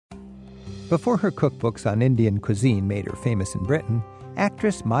Before her cookbooks on Indian cuisine made her famous in Britain,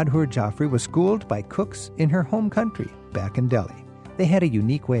 actress Madhur Jaffrey was schooled by cooks in her home country, back in Delhi. They had a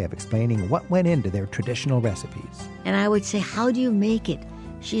unique way of explaining what went into their traditional recipes. And I would say, how do you make it?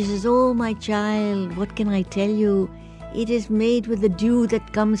 She says, oh, my child, what can I tell you? It is made with the dew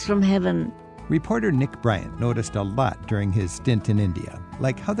that comes from heaven. Reporter Nick Bryant noticed a lot during his stint in India,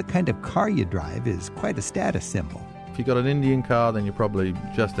 like how the kind of car you drive is quite a status symbol. If you've got an Indian car, then you're probably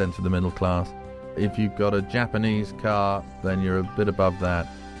just entered the middle class. If you've got a Japanese car, then you're a bit above that.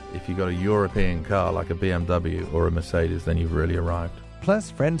 If you've got a European car like a BMW or a Mercedes, then you've really arrived. Plus,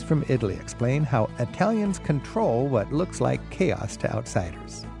 friends from Italy explain how Italians control what looks like chaos to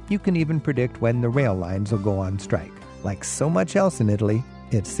outsiders. You can even predict when the rail lines will go on strike. Like so much else in Italy,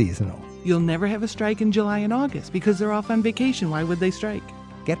 it's seasonal. You'll never have a strike in July and August because they're off on vacation. Why would they strike?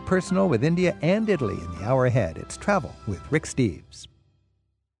 Get personal with India and Italy in the hour ahead. It's Travel with Rick Steves.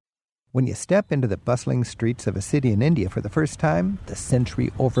 When you step into the bustling streets of a city in India for the first time, the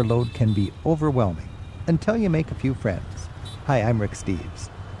sensory overload can be overwhelming until you make a few friends. Hi, I'm Rick Steves.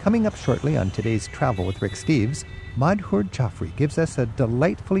 Coming up shortly on today's Travel with Rick Steves, Madhur Jaffrey gives us a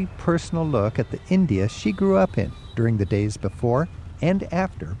delightfully personal look at the India she grew up in during the days before and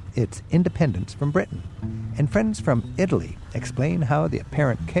after its independence from Britain. And friends from Italy explain how the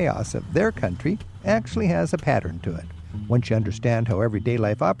apparent chaos of their country actually has a pattern to it. Once you understand how everyday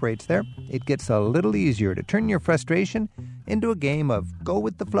life operates there, it gets a little easier to turn your frustration into a game of go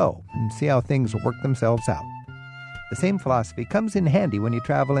with the flow and see how things work themselves out. The same philosophy comes in handy when you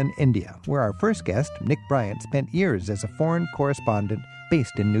travel in India, where our first guest, Nick Bryant, spent years as a foreign correspondent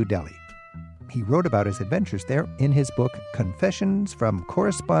based in New Delhi. He wrote about his adventures there in his book, Confessions from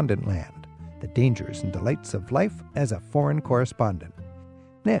Correspondent Land, The Dangers and Delights of Life as a Foreign Correspondent.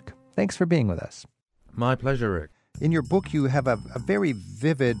 Nick, thanks for being with us. My pleasure, Rick. In your book, you have a very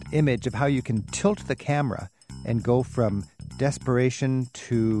vivid image of how you can tilt the camera and go from desperation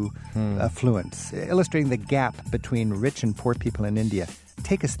to affluence, illustrating the gap between rich and poor people in India.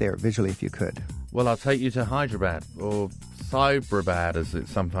 Take us there visually if you could. Well, I'll take you to Hyderabad, or Cyberabad as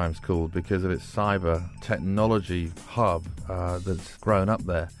it's sometimes called, because of its cyber technology hub that's grown up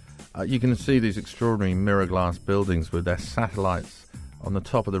there. You can see these extraordinary mirror glass buildings with their satellites on the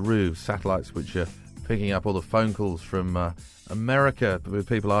top of the roofs, satellites which are picking up all the phone calls from America with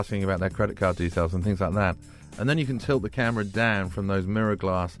people asking about their credit card details and things like that. And then you can tilt the camera down from those mirror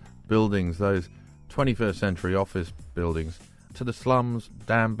glass buildings, those 21st century office buildings, to the slums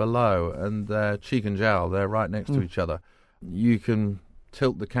down below, and they're cheek and jowl, they're right next to each other. You can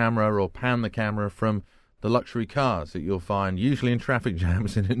tilt the camera or pan the camera from the luxury cars that you'll find usually in traffic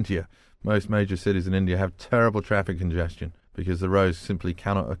jams in India. Most major cities in India have terrible traffic congestion because the roads simply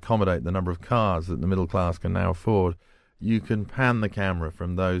cannot accommodate the number of cars that the middle class can now afford. You can pan the camera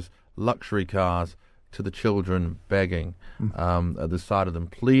from those luxury cars to the children begging at the side of them,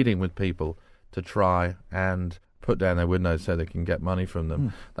 pleading with people to try and put down their windows so they can get money from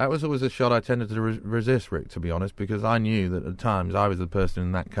them. That was always a shot I tended to resist, Rick, to be honest, because I knew that at times I was the person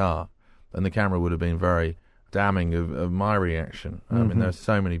in that car and the camera would have been very damning of my reaction. I mean, there's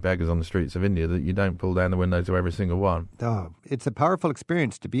so many beggars on the streets of India that you don't pull down the windows to every single one. Oh, it's a powerful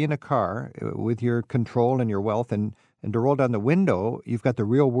experience to be in a car with your control and your wealth, and to roll down the window, you've got the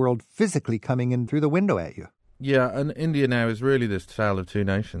real world physically coming in through the window at you. Yeah, and India now is really this tale of two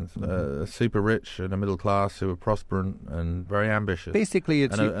nations, a super rich and a middle class who are prosperous and very ambitious. Basically,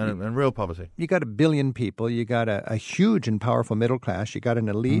 it's and real poverty. You got 1 billion people, you got a huge and powerful middle class, you got an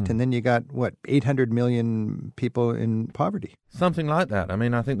elite, and then you got, 800 million people in poverty? Something like that. I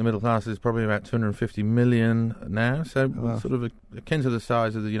mean, I think the middle class is probably about 250 million now, so sort of akin to the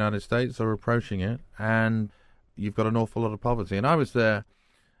size of the United States or approaching it, and you've got an awful lot of poverty. And I was there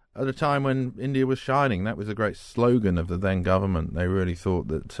at a time when India was shining. That was a great slogan of the then government. They really thought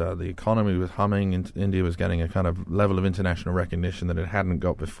that the economy was humming, and India was getting a kind of level of international recognition that it hadn't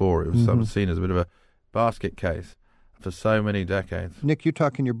got before. It was sort of seen as a bit of a basket case for so many decades. Nick, you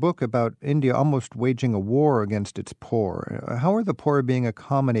talk in your book about India almost waging a war against its poor. How are the poor being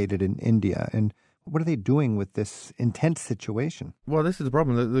accommodated in India, and what are they doing with this intense situation? Well, this is the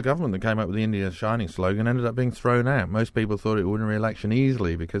problem. The government that came up with the India Shining slogan ended up being thrown out. Most people thought it would win re-election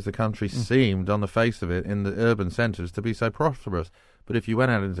easily because the country seemed, on the face of it, in the urban centres, to be so prosperous. But if you went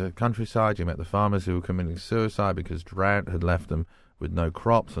out into the countryside, you met the farmers who were committing suicide because drought had left them with no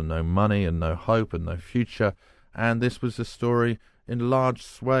crops and no money and no hope and no future. And this was the story in large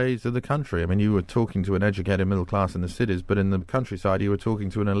swathes of the country. I mean, you were talking to an educated middle class in the cities, but in the countryside you were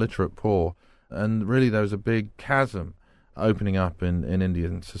talking to an illiterate poor. And really there was a big chasm opening up in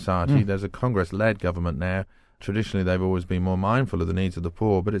Indian society. There's a Congress-led government now. traditionally they've always been more mindful of the needs of the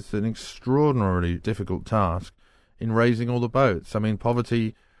poor, but it's an extraordinarily difficult task in raising all the boats. I mean,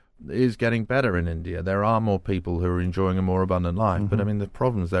 poverty is getting better in India. There are more people who are enjoying a more abundant life, but I mean, the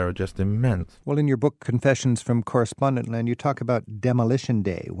problems there are just immense. Well, in your book, Confessions from Correspondent Land, you talk about demolition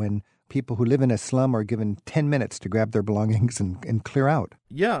day, when people who live in a slum are given 10 minutes to grab their belongings and clear out.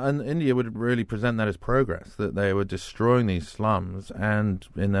 Yeah, and India would really present that as progress, that they were destroying these slums and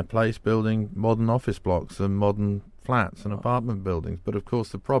in their place building modern office blocks and modern flats and apartment buildings. But of course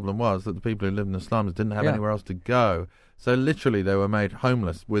the problem was that the people who lived in the slums didn't have anywhere else to go. So literally they were made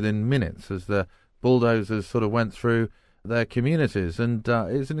homeless within minutes as the bulldozers sort of went through their communities. And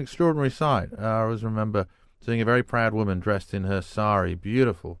it's an extraordinary sight. I always remember seeing a very proud woman dressed in her sari,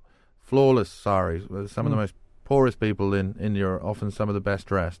 beautiful, flawless saris. Some of the most poorest people in India are often some of the best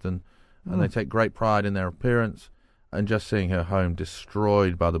dressed, and they take great pride in their appearance. And just seeing her home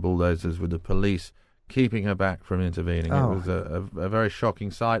destroyed by the bulldozers with the police keeping her back from intervening. It was a very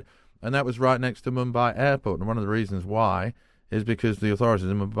shocking sight. And that was right next to Mumbai airport. And one of the reasons why is because the authorities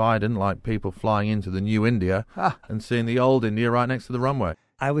in Mumbai didn't like people flying into the new India and seeing the old India right next to the runway.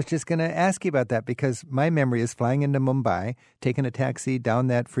 I was just going to ask you about that, because my memory is flying into Mumbai, taking a taxi down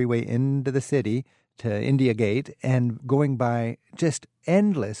that freeway into the city to India Gate, and going by just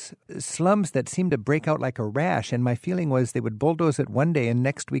endless slums that seemed to break out like a rash. And my feeling was they would bulldoze it one day and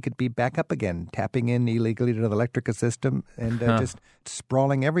next week it'd be back up again, tapping in illegally to the electrical system and just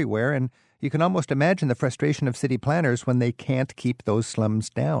sprawling everywhere. And you can almost imagine the frustration of city planners when they can't keep those slums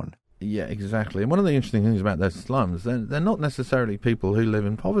down. Yeah, exactly. And one of the interesting things about those slums, they're not necessarily people who live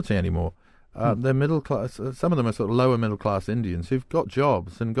in poverty anymore. They're middle class. Some of them are sort of lower middle class Indians who've got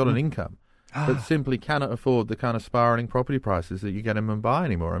jobs and got an income, but simply cannot afford the kind of spiralling property prices that you get in Mumbai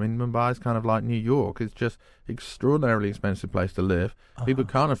anymore. I mean, Mumbai is kind of like New York. It's just extraordinarily expensive place to live. People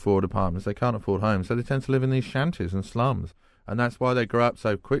can't afford apartments. They can't afford homes. So they tend to live in these shanties and slums. And that's why they grow up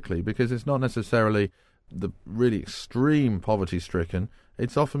so quickly, because it's not necessarily the really extreme poverty-stricken.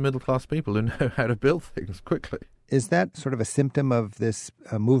 It's often middle-class people who know how to build things quickly. Is that sort of a symptom of this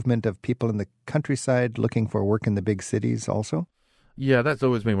movement of people in the countryside looking for work in the big cities also? Yeah, that's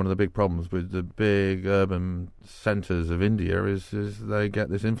always been one of the big problems with the big urban centres of India is they get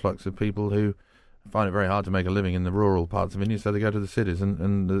this influx of people who find it very hard to make a living in the rural parts of India, so they go to the cities,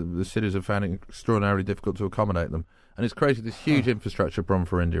 and the cities have found it extraordinarily difficult to accommodate them. And it's created this huge infrastructure problem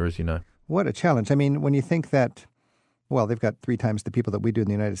for India, as you know. What a challenge. I mean, when you think that, well, they've got 3 times the people that we do in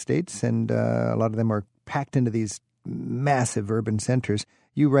the United States, and a lot of them are packed into these massive urban centers.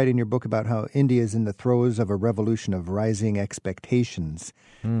 You write in your book about how India is in the throes of a revolution of rising expectations.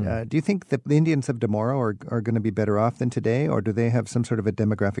 Do you think that the Indians of tomorrow are going to be better off than today, or do they have some sort of a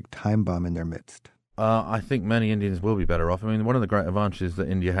demographic time bomb in their midst? I think many Indians will be better off. I mean, one of the great advantages that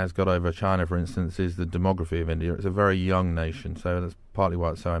India has got over China, for instance, is the demography of India. It's a very young nation, so that's partly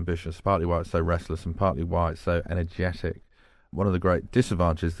why it's so ambitious, partly why it's so restless, and partly why it's so energetic. One of the great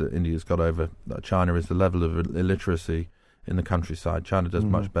disadvantages that India's got over China is the level of illiteracy in the countryside. China does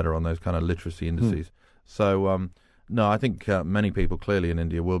much better on those kind of literacy indices. So, no, I think many people clearly in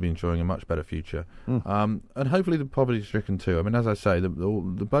India will be enjoying a much better future. And hopefully the poverty-stricken too. I mean, as I say, the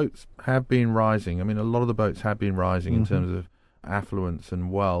boats have been rising. I mean, a lot of the boats have been rising in terms of affluence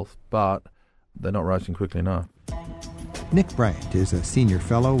and wealth, but they're not rising quickly enough. Nick Bryant is a senior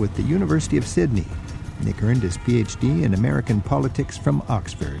fellow with the University of Sydney. Nick earned his PhD in American politics from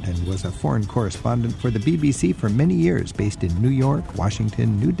Oxford and was a foreign correspondent for the BBC for many years, based in New York,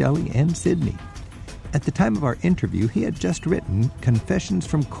 Washington, New Delhi, and Sydney. At the time of our interview, he had just written Confessions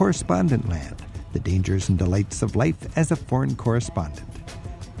from Correspondent Land, The Dangers and Delights of Life as a Foreign Correspondent.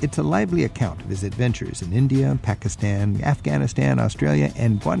 It's a lively account of his adventures in India, Pakistan, Afghanistan, Australia,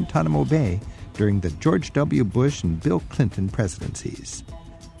 and Guantanamo Bay during the George W. Bush and Bill Clinton presidencies.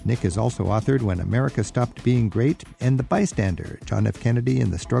 Nick has also authored When America Stopped Being Great and The Bystander, John F. Kennedy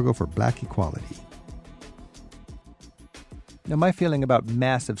and the Struggle for Black Equality. Now, my feeling about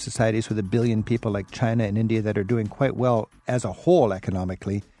massive societies with 1 billion people like China and India that are doing quite well as a whole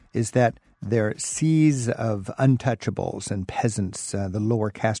economically is that they're seas of untouchables and peasants. The lower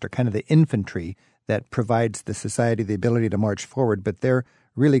caste are kind of the infantry that provides the society the ability to march forward, but they're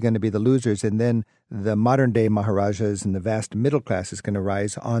really going to be the losers, and then the modern-day Maharajas and the vast middle class is going to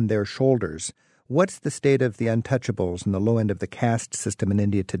rise on their shoulders. What's the state of the untouchables and the low end of the caste system in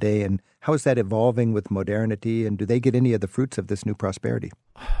India today, and how is that evolving with modernity, and do they get any of the fruits of this new prosperity?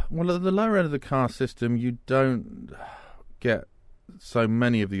 Well, at the lower end of the caste system, you don't get so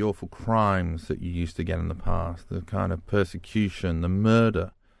many of the awful crimes that you used to get in the past, the kind of persecution, the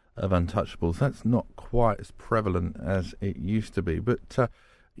murder of untouchables. That's not quite as prevalent as it used to be. But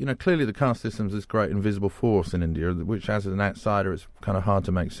clearly the caste system is this great invisible force in India, which as an outsider it's kind of hard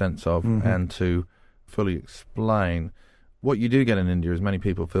to make sense of and to fully explain. What you do get in India is many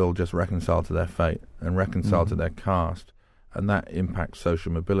people feel just reconciled to their fate and reconciled to their caste, and that impacts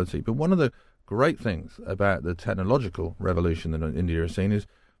social mobility. But one of the great things about the technological revolution that India has seen is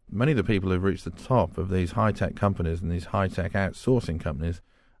many of the people who've reached the top of these high-tech companies and these high-tech outsourcing companies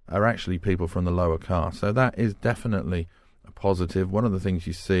are actually people from the lower caste. So that is definitely a positive. One of the things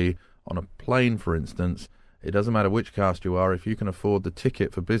you see on a plane, for instance, it doesn't matter which caste you are. If you can afford the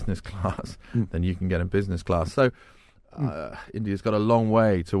ticket for business class, then you can get in business class. So India's got a long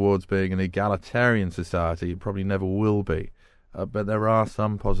way towards being an egalitarian society. It probably never will be. But there are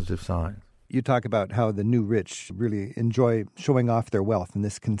some positive signs. You talk about how the new rich really enjoy showing off their wealth, and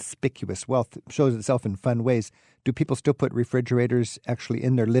this conspicuous wealth shows itself in fun ways. Do people still put refrigerators actually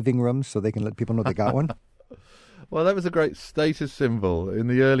in their living rooms so they can let people know they got one? Well, that was a great status symbol in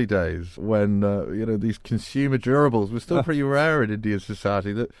the early days when, these consumer durables were still pretty rare in Indian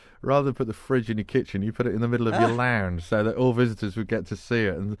society, that rather than put the fridge in your kitchen, you put it in the middle of your lounge so that all visitors would get to see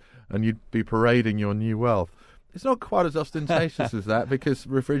it and you'd be parading your new wealth. It's not quite as ostentatious as that, because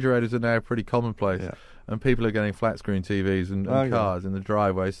refrigerators are now pretty commonplace and people are getting flat-screen TVs and cars in the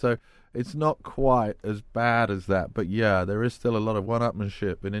driveway. So it's not quite as bad as that. But, yeah, there is still a lot of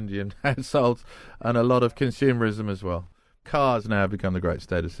one-upmanship in Indian households and a lot of consumerism as well. Cars now have become the great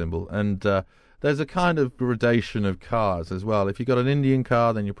status symbol. And there's a kind of gradation of cars as well. If you've got an Indian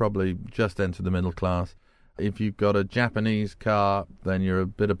car, then you probably just enter the middle class. If you've got a Japanese car, then you're a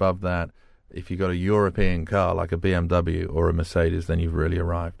bit above that. If you've got a European car like a BMW or a Mercedes, then you've really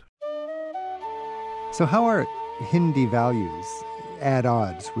arrived. So how are Hindi values at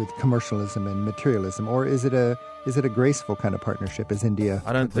odds with commercialism and materialism, or is it a graceful kind of partnership as India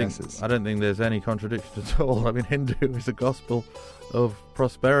progresses? I don't think there's any contradiction at all. I mean, Hindu is a gospel of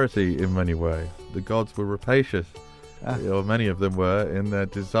prosperity in many ways. The gods were rapacious, or many of them were, in their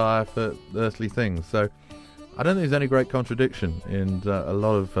desire for earthly things. So I don't think there's any great contradiction in a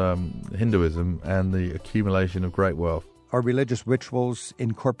lot of Hinduism and the accumulation of great wealth. Are religious rituals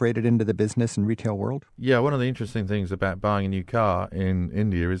incorporated into the business and retail world? Yeah, one of the interesting things about buying a new car in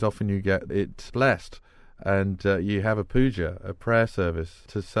India is often you get it blessed, and you have a puja, a prayer service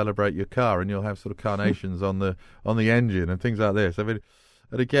to celebrate your car, and you'll have sort of carnations on the engine and things like this. I mean,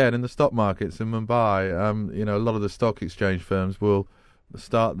 and again, in the stock markets in Mumbai, a lot of the stock exchange firms will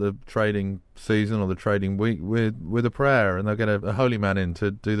start the trading season or the trading week with a prayer, and they'll get a holy man in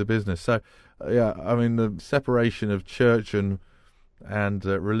to do the business. So, I mean, the separation of church and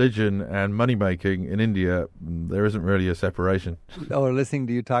religion and money making in India, there isn't really a separation. Listening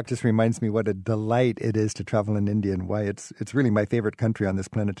to you talk just reminds me what a delight it is to travel in India and why it's really my favorite country on this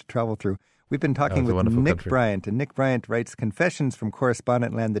planet to travel through. We've been talking with Nick Bryant, and Nick Bryant writes Confessions from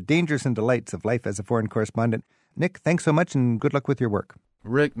Correspondent Land, the dangers and delights of life as a foreign correspondent. Nick, thanks so much and good luck with your work.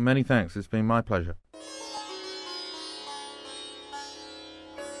 Rick, many thanks. It's been my pleasure.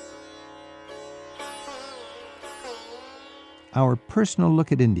 Our personal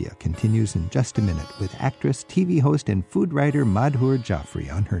look at India continues in just a minute with actress, TV host, and food writer Madhur Jaffrey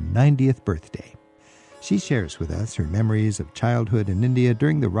on her 90th birthday. She shares with us her memories of childhood in India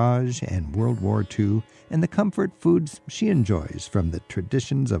during the Raj and World War II and the comfort foods she enjoys from the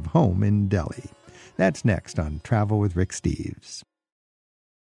traditions of home in Delhi. That's next on Travel with Rick Steves.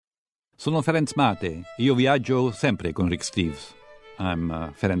 Sono Ferenc Mate. Io viaggio sempre con Rick Steves. I'm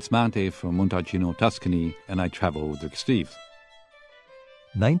Ferenc Mate from Montalcino, Tuscany, and I travel with Rick Steves.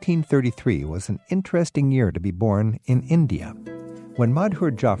 1933 was an interesting year to be born in India. When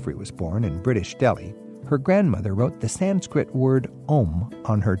Madhur Jaffrey was born in British Delhi, her grandmother wrote the Sanskrit word Om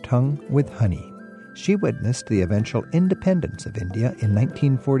on her tongue with honey. She witnessed the eventual independence of India in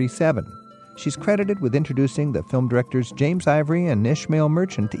 1947. She's credited with introducing the film directors James Ivory and Ishmael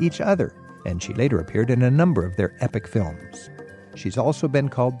Merchant to each other, and she later appeared in a number of their epic films. She's also been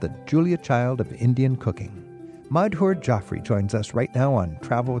called the Julia Child of Indian cooking. Madhur Jaffrey joins us right now on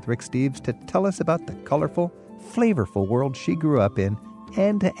Travel with Rick Steves to tell us about the colorful, flavorful world she grew up in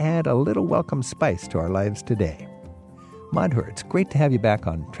and to add a little welcome spice to our lives today. Madhur, it's great to have you back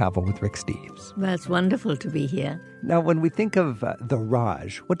on Travel with Rick Steves. Well, it's wonderful to be here. Now, when we think of the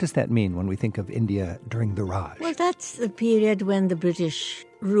Raj, what does that mean when we think of India during the Raj? Well, that's the period when the British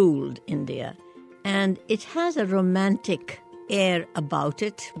ruled India. And it has a romantic air about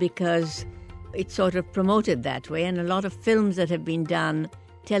it because it's sort of promoted that way. And a lot of films that have been done,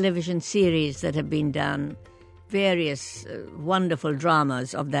 television series that have been done, various wonderful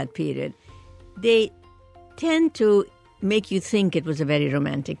dramas of that period, they tend to make you think it was a very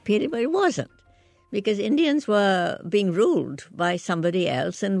romantic period, but it wasn't. because Indians were being ruled by somebody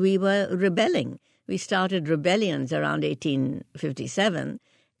else and we were rebelling. We started rebellions around 1857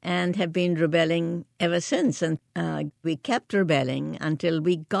 and have been rebelling ever since. And we kept rebelling until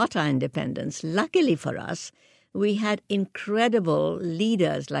we got our independence. Luckily for us, we had incredible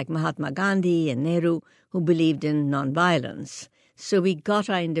leaders like Mahatma Gandhi and Nehru who believed in nonviolence. So we got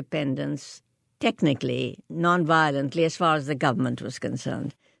our independence technically, nonviolently, as far as the government was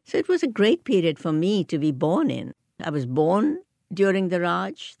concerned. So it was a great period for me to be born in. I was born during the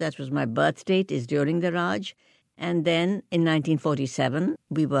Raj. That was my birth date, is during the Raj. And then in 1947,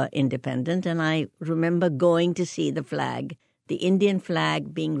 we were independent. And I remember going to see the flag, the Indian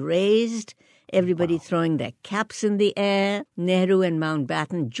flag being raised, everybody throwing their caps in the air, Nehru and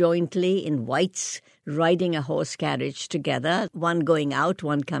Mountbatten jointly in whites riding a horse carriage together, one going out,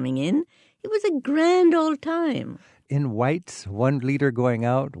 one coming in. It was a grand old time. In whites, one leader going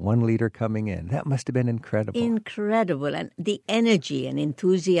out, one leader coming in. That must have been incredible. Incredible. And the energy and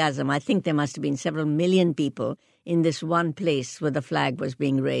enthusiasm, I think there must have been several million people in this one place where the flag was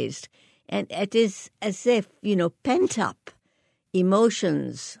being raised. And it is as if, pent up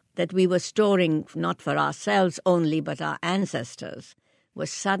emotions that we were storing not for ourselves only, but our ancestors were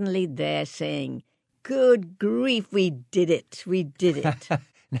suddenly there saying, good grief, we did it. We did it.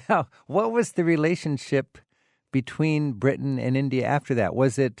 Now, what was the relationship between Britain and India after that?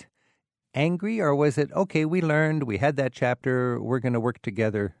 Was it angry or was it, okay, we learned, we had that chapter, we're going to work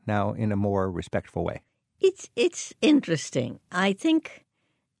together now in a more respectful way? It's interesting. I think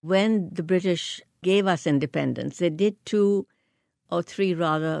when the British gave us independence, they did 2 or 3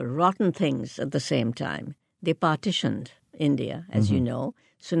 rather rotten things at the same time. They partitioned India, as you know.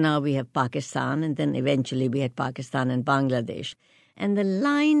 So now we have Pakistan, and then eventually we had Pakistan and Bangladesh. And the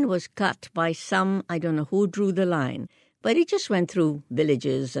line was cut by some, I don't know who drew the line, but it just went through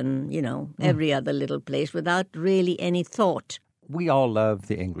villages and, every other little place without really any thought. We all love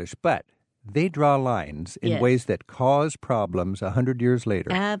the English, but they draw lines in ways that cause problems 100 years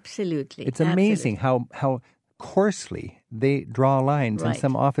later. Absolutely. It's amazing how coarsely they draw lines in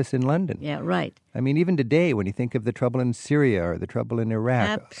some office in London. Yeah, right. I mean, even today, when you think of the trouble in Syria or the trouble in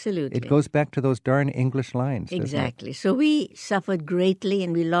Iraq, absolutely, it goes back to those darn English lines. Exactly. So we suffered greatly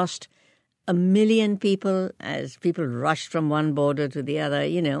and we lost 1 million people as people rushed from one border to the other,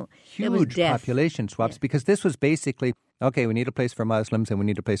 Huge population swaps because this was basically, okay, we need a place for Muslims and we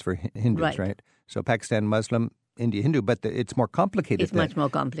need a place for Hindus, right? So Pakistan Muslim, India Hindu, but it's more complicated. It's much more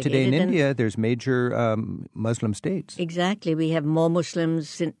complicated. Today in India, there's major Muslim states. Exactly. We have more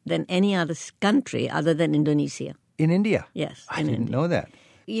Muslims than any other country other than Indonesia. In India? Yes. I didn't know that.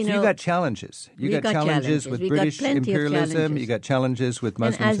 So you got challenges. You got challenges with British imperialism. You got challenges with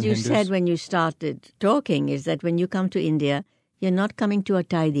Muslims and as you Hindus. said when you started talking, is that when you come to India, you're not coming to a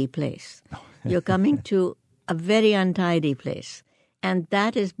tidy place. You're coming to a very untidy place. And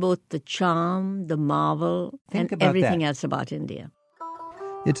that is both the charm, the marvel, and everything else about India.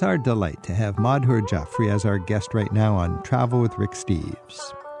 It's our delight to have Madhur Jaffrey as our guest right now on Travel with Rick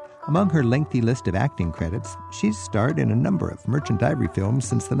Steves. Among her lengthy list of acting credits, she's starred in a number of Merchant Ivory films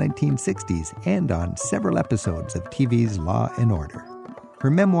since the 1960s and on several episodes of TV's Law and Order. Her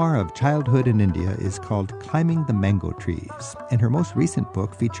memoir of childhood in India is called Climbing the Mango Trees, and her most recent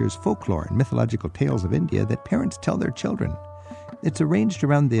book features folklore and mythological tales of India that parents tell their children. It's arranged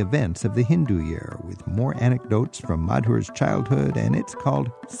around the events of the Hindu year with more anecdotes from Madhur's childhood, and it's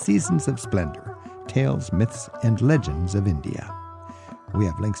called Seasons of Splendor, Tales, Myths, and Legends of India. We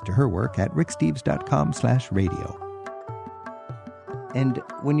have links to her work at ricksteves.com/radio. And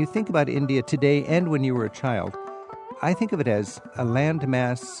when you think about India today and when you were a child, I think of it as a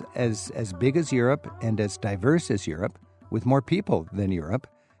landmass as big as Europe and as diverse as Europe, with more people than Europe.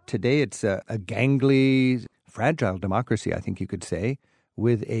 Today it's a gangly, fragile democracy, I think you could say,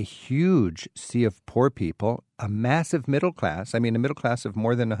 with a huge sea of poor people, a massive middle class. I mean, a middle class of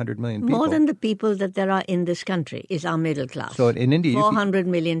more than 100 million people. More than the people that there are in this country is our middle class. So in India, 400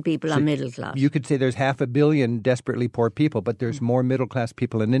 million people are middle class. You could say there's 500 million desperately poor people, but there's more middle class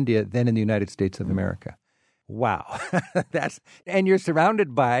people in India than in the United States of America. Wow. And you're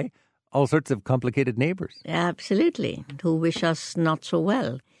surrounded by all sorts of complicated neighbors. Absolutely, who wish us not so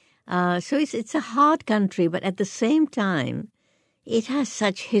well. So it's a hard country, but at the same time, it has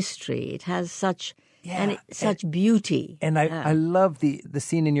such history. It has such such beauty. And I love the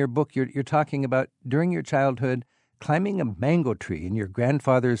scene in your book. You're talking about during your childhood climbing a mango tree in your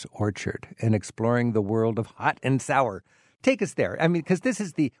grandfather's orchard and exploring the world of hot and sour. Take us there. I mean, because this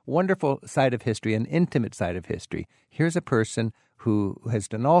is the wonderful side of history, an intimate side of history. Here's a person who has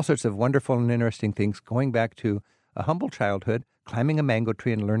done all sorts of wonderful and interesting things going back to a humble childhood, climbing a mango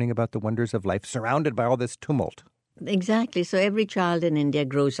tree and learning about the wonders of life, surrounded by all this tumult. Exactly. So every child in India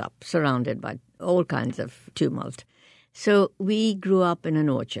grows up surrounded by all kinds of tumult. So we grew up in an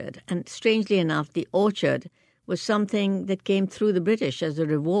orchard. And strangely enough, the orchard was something that came through the British as a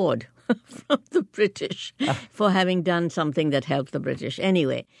reward from the British for having done something that helped the British.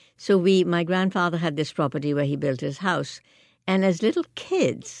 Anyway, so my grandfather had this property where he built his house. And as little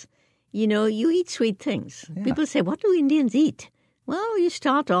kids, you eat sweet things. Yeah. People say, what do Indians eat? Well, you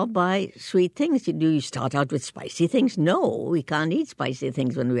start off by sweet things. Do you start out with spicy things? No, we can't eat spicy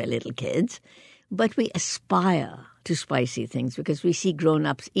things when we're little kids. But we aspire to spicy things because we see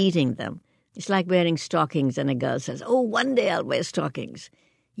grown-ups eating them. It's like wearing stockings and a girl says, oh, one day I'll wear stockings.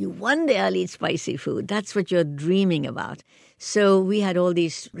 One day I'll eat spicy food. That's what you're dreaming about. So we had all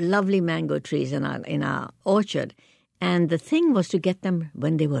these lovely mango trees in our orchard. And the thing was to get them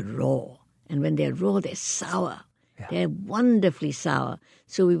when they were raw. And when they're raw, they're sour. Yeah. They're wonderfully sour.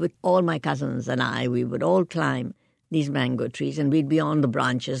 So all my cousins and we would all climb these mango trees, and we'd be on the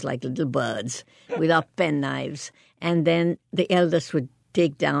branches like little birds with our penknives. And then the eldest would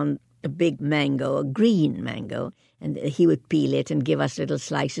take down a big mango, a green mango, and he would peel it and give us little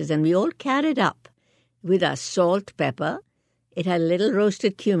slices. And we all carried up with our salt, pepper. It had a little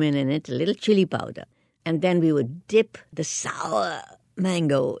roasted cumin in it, a little chili powder. And then we would dip the sour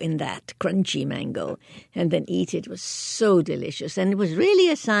mango in that crunchy mango and then eat it. It was so delicious. And it was really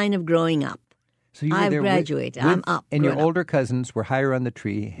a sign of growing up. So you were I've there graduated. with, I'm up. And your older cousins were higher on the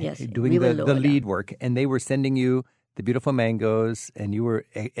tree, yes, doing the lead work, and they were sending you the beautiful mangoes, and you were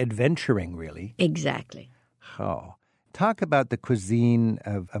adventuring, really. Exactly. Oh. Talk about the cuisine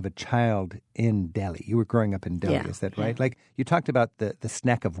of a child in Delhi. You were growing up in Delhi, is that right? Like, you talked about the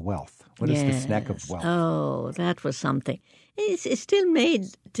snack of wealth. What is the snack of wealth? Oh, that was something. It's still made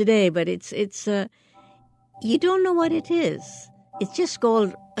today, but it's you don't know what it is. It's just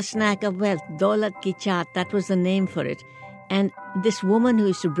called a snack of wealth. Daulat ki chaat, that was the name for it. And this woman who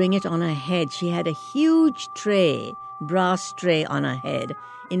used to bring it on her head, she had a huge tray, brass tray on her head,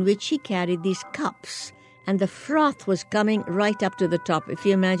 in which she carried these cups. And the froth was coming right up to the top. If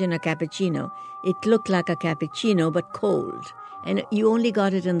you imagine a cappuccino, it looked like a cappuccino, but cold. And you only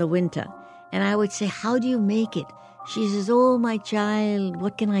got it in the winter. And I would say, how do you make it? She says, oh, my child,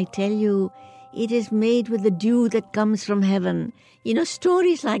 what can I tell you? It is made with the dew that comes from heaven.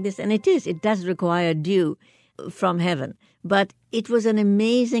 Stories like this. And it does require dew from heaven. But it was an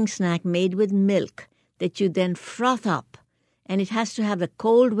amazing snack made with milk that you then froth up. And it has to have a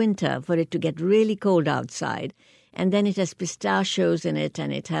cold winter for it to get really cold outside. And then it has pistachios in it,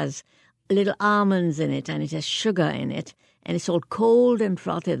 and it has little almonds in it, and it has sugar in it. And it's all cold and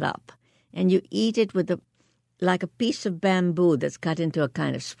frothed up. And you eat it with like a piece of bamboo that's cut into a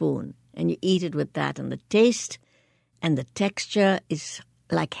kind of spoon. And you eat it with that. And the taste and the texture is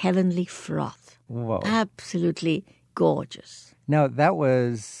like heavenly froth. Whoa. Absolutely gorgeous. Now, that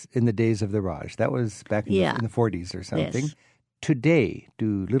was in the days of the Raj. That was back in the 40s or something. Yes. Today,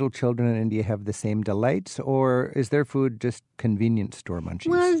 do little children in India have the same delights, or is their food just convenience store munchies?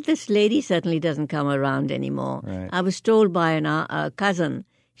 Well, this lady certainly doesn't come around anymore. Right. I was told by a cousin,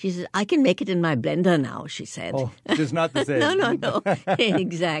 she says, I can make it in my blender now, she said. Oh, it is not the same. No.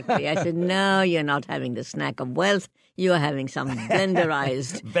 Exactly. I said, no, you're not having the snack of wealth. You are having some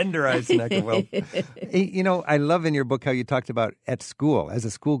blenderized. Vendorized snack of wealth. I love in your book how you talked about at school, as a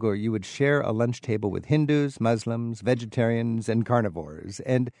schoolgoer, you would share a lunch table with Hindus, Muslims, vegetarians, and carnivores.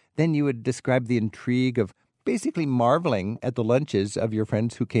 And then you would describe the intrigue of basically marveling at the lunches of your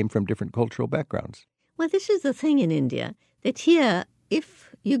friends who came from different cultural backgrounds. Well, this is the thing in India, that here,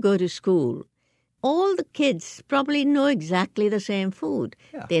 if you go to school, all the kids probably know exactly the same food.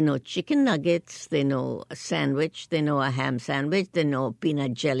 Yeah. They know chicken nuggets, they know a sandwich, they know a ham sandwich, they know a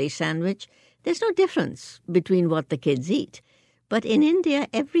peanut jelly sandwich. There's no difference between what the kids eat. But in India,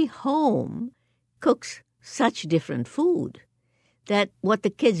 every home cooks such different food that what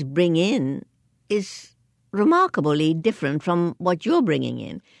the kids bring in is remarkably different from what you're bringing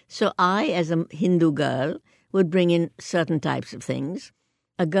in. So I, as a Hindu girl, would bring in certain types of things.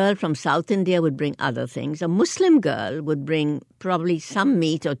 A girl from South India would bring other things. A Muslim girl would bring probably some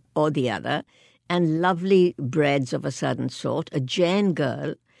meat or the other and lovely breads of a certain sort. A Jain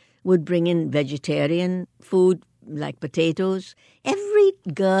girl would bring in vegetarian food, like potatoes. Every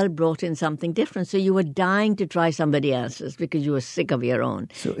girl brought in something different, so you were dying to try somebody else's because you were sick of your own.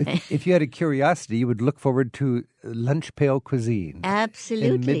 So if you had a curiosity, you would look forward to lunch pail cuisine.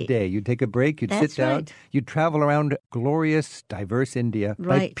 Absolutely. In midday, you'd take a break, you'd sit down, right. You'd travel around glorious, diverse India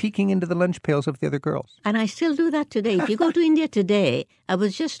by peeking into the lunch pails of the other girls. And I still do that today. If you go to India today,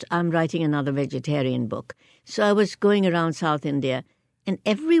 I'm writing another vegetarian book. So I was going around South India, and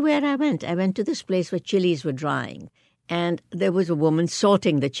everywhere I went to this place where chilies were drying. And there was a woman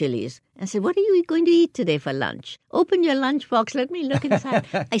sorting the chilies. I said, what are you going to eat today for lunch? Open your lunchbox. Let me look inside.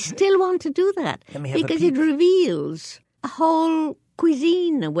 I still want to do that because it reveals a whole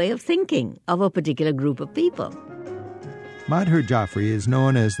cuisine, a way of thinking of a particular group of people. Madhur Jaffrey is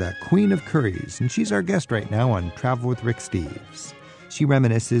known as the Queen of Curries, and she's our guest right now on Travel with Rick Steves. She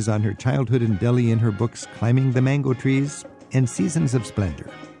reminisces on her childhood in Delhi in her books Climbing the Mango Trees and Seasons of Splendor.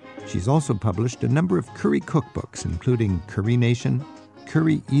 She's also published a number of curry cookbooks, including Curry Nation,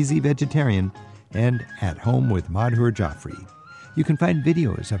 Curry Easy Vegetarian, and At Home with Madhur Jaffrey. You can find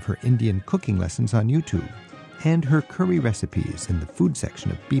videos of her Indian cooking lessons on YouTube and her curry recipes in the food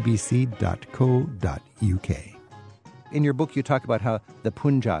section of bbc.co.uk. In your book, you talk about how the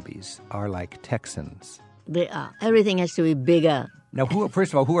Punjabis are like Texans. They are. Everything has to be bigger. Now,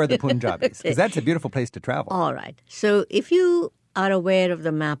 first of all, who are the Punjabis? Because that's a beautiful place to travel. All right. So if you are aware of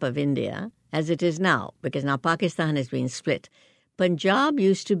the map of India, as it is now, because now Pakistan has been split, Punjab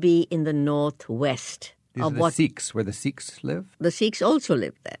used to be in the northwest. These are the Sikhs, where the Sikhs live? The Sikhs also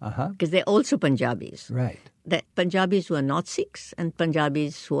live there, because they're also Punjabis. Right. The Punjabis who are not Sikhs and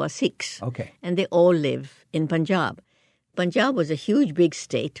Punjabis who are Sikhs. Okay. And they all live in Punjab. Punjab was a huge, big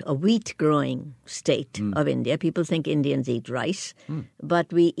state, a wheat-growing state of India. People think Indians eat rice,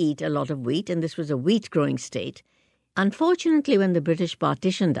 but we eat a lot of wheat, and this was a wheat-growing state. Unfortunately, when the British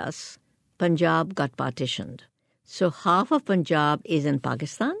partitioned us, Punjab got partitioned. So half of Punjab is in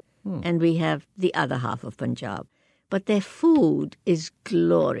Pakistan, and we have the other half of Punjab. But their food is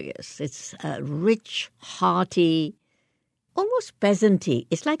glorious. It's rich, hearty, almost peasanty.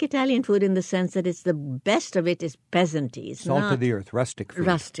 It's like Italian food in the sense that it's the best of it is peasanty. It's Salt not of the earth, rustic food.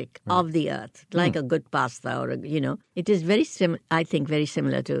 Rustic, of the earth, like a good pasta or, it is very I think very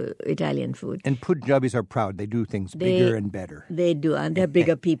similar to Italian food. And Punjabis are proud. They do things bigger and better. They do, and they're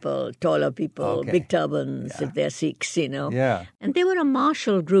bigger people, taller people, big turbans if they're Sikhs, Yeah. And they were a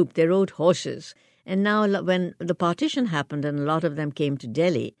martial group. They rode horses. And now when the partition happened and a lot of them came to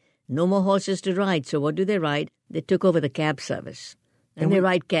Delhi, no more horses to ride. So what do they ride? They took over the cab service. And they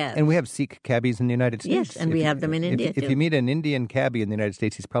ride cabs. And we have Sikh cabbies in the United States. Yes, and we have them in India, If you meet an Indian cabbie in the United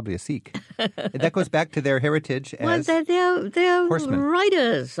States, he's probably a Sikh. That goes back to their heritage as they're horsemen.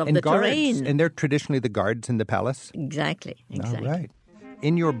 Riders of and the guards. terrain. And they're traditionally the guards in the palace. Exactly. All right.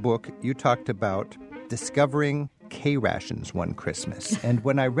 In your book, you talked about discovering K-rations one Christmas. And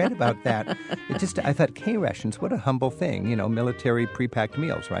when I read about that, I thought, K-rations, what a humble thing. Military pre-packed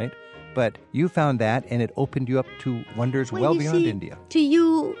meals, right? But you found that, and it opened you up to wonders well beyond India. To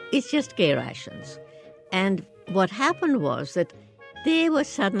you, it's just K-rations. And what happened was that they were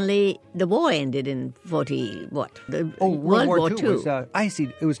suddenly, the war ended in World War II. Was, I see,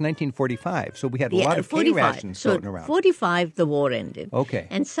 it was 1945, so we had a lot of K-rations floating around. 45, the war ended. Okay.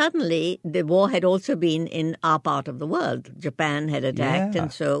 And suddenly, the war had also been in our part of the world. Japan had attacked,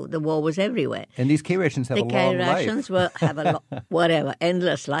 and so the war was everywhere. And these K-rations have a long life. The K-rations have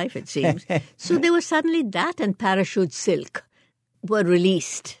endless life, it seems. So there was suddenly that, and parachute silk were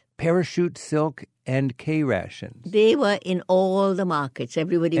released. Parachute silk and K-rations. They were in all the markets.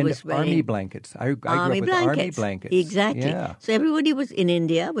 Everybody was wearing army blankets. I grew up with army blankets. Exactly. Yeah. So everybody was in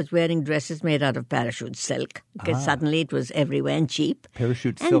India was wearing dresses made out of parachute silk because suddenly it was everywhere and cheap.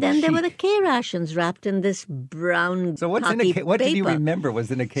 Parachute silk. And then there chic. were the K-rations wrapped in this brown. So what did you remember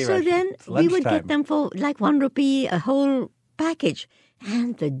was in a K-ration? So then we would get them for like ₹1, a whole package,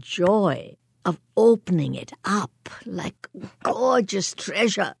 and the joy of opening it up like gorgeous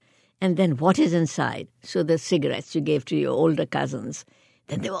treasure. And then what is inside? So the cigarettes you gave to your older cousins.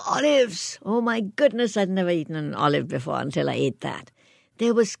 Then there were olives. Oh, my goodness, I'd never eaten an olive before until I ate that.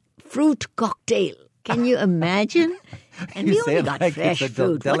 There was fruit cocktail. Can you imagine? And we only got fresh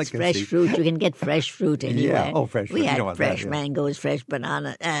fruit. What's fresh fruit? You can get fresh fruit anywhere. Yeah, fresh fruit. We had fresh mangoes, fresh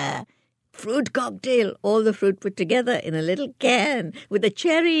banana. Fruit cocktail. All the fruit put together in a little can with a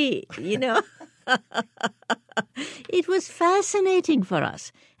cherry, It was fascinating for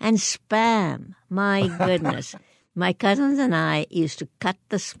us. And Spam, my goodness. My cousins and I used to cut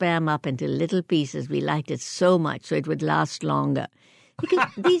the Spam up into little pieces. We liked it so much so it would last longer. Because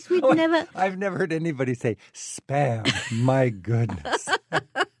these we'd never... I've never heard anybody say Spam, my goodness.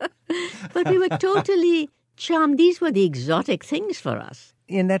 But we were totally charm. These were the exotic things for us.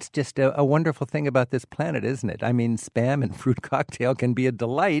 And that's just a wonderful thing about this planet, isn't it? I mean, Spam and fruit cocktail can be a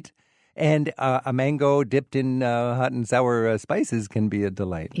delight, and a mango dipped in hot and sour spices can be a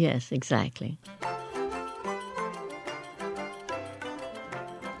delight. Yes, exactly.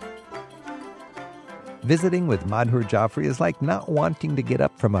 Visiting with Madhur Jaffrey is like not wanting to get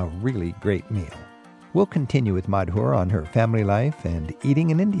up from a really great meal. We'll continue with Madhur on her family life and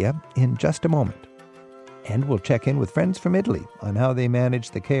eating in India in just a moment. And we'll check in with friends from Italy on how they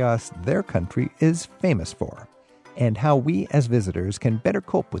manage the chaos their country is famous for, and how we as visitors can better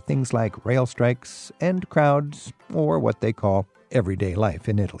cope with things like rail strikes and crowds, or what they call everyday life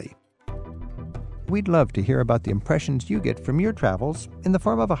in Italy. We'd love to hear about the impressions you get from your travels in the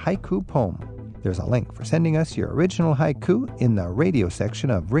form of a haiku poem. There's a link for sending us your original haiku in the radio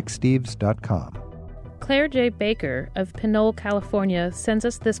section of ricksteves.com. Claire J. Baker of Pinole, California, sends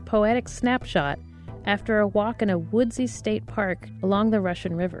us this poetic snapshot after a walk in a woodsy state park along the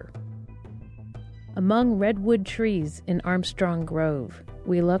Russian River. Among redwood trees in Armstrong Grove,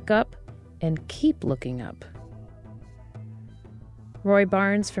 we look up and keep looking up. Roy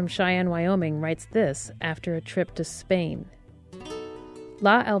Barnes from Cheyenne, Wyoming, writes this after a trip to Spain.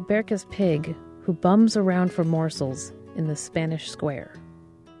 La Alberca's pig, who bums around for morsels in the Spanish Square.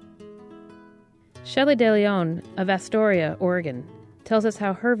 Shelley De Leon of Astoria, Oregon, tells us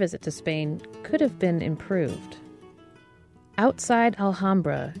how her visit to Spain could have been improved. Outside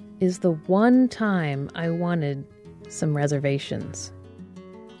Alhambra is the one time I wanted some reservations.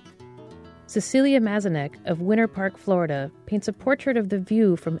 Cecilia Mazanek of Winter Park, Florida, paints a portrait of the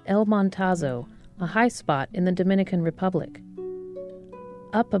view from El Montazo, a high spot in the Dominican Republic.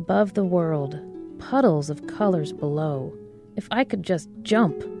 Up above the world, puddles of colors below. If I could just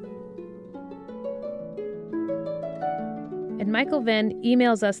jump. And Michael Venn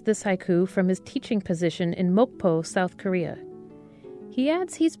emails us this haiku from his teaching position in Mokpo, South Korea. He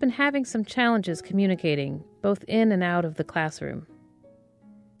adds he's been having some challenges communicating, both in and out of the classroom.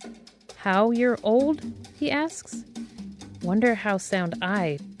 How you're old? He asks. Wonder how sound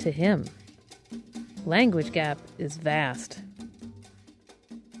I to him. Language gap is vast.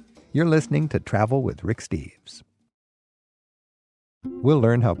 You're listening to Travel with Rick Steves. We'll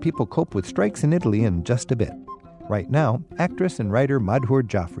learn how people cope with strikes in Italy in just a bit. Right now, actress and writer Madhur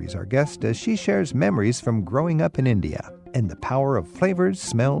Jaffrey is our guest as she shares memories from growing up in India and the power of flavors,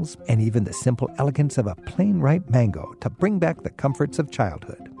 smells, and even the simple elegance of a plain ripe mango to bring back the comforts of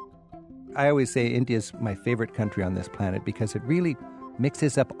childhood. I always say India's my favorite country on this planet because it really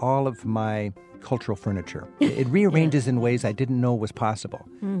mixes up all of my cultural furniture. It rearranges in ways I didn't know was possible,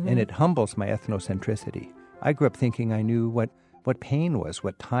 and it humbles my ethnocentricity. I grew up thinking I knew what pain was,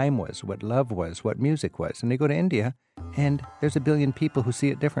 what time was, what love was, what music was. And they go to India, and there's a billion people who see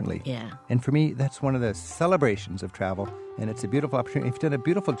it differently. Yeah. And for me, that's one of the celebrations of travel, and it's a beautiful opportunity. You've done a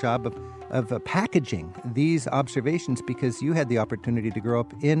beautiful job of packaging these observations because you had the opportunity to grow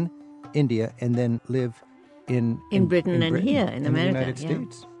up in India and then live in Britain and here in America. The United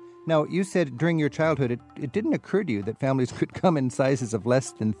States. Now, you said during your childhood, it didn't occur to you that families could come in sizes of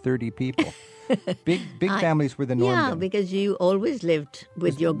less than 30 people. Big families were the norm. Yeah, then. Because you always lived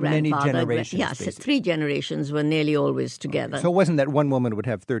with your grandfather. Many generations. Yes, 3 generations were nearly always together. So it wasn't that one woman would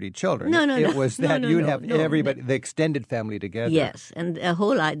have 30 children. No. It was that you'd have everybody, the extended family together. Yes, and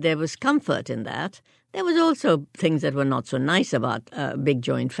there was comfort in that. There was also things that were not so nice about a big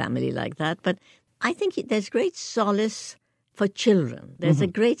joint family like that. But I think there's great solace for children. There's a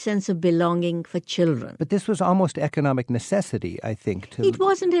great sense of belonging for children. But this was almost economic necessity, I think. It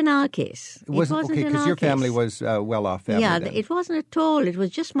wasn't in our case. It wasn't okay, because your family was well-off family. Yeah, then. It wasn't at all. It was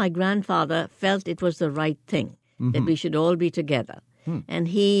just my grandfather felt it was the right thing, that we should all be together. And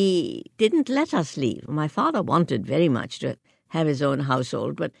he didn't let us leave. My father wanted very much to have his own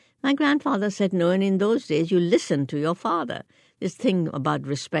household, but my grandfather said no, and in those days you listened to your father. This thing about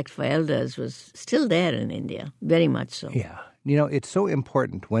respect for elders was still there in India, very much so. Yeah. You know, it's so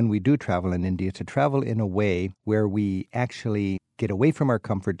important when we do travel in India to travel in a way where we actually get away from our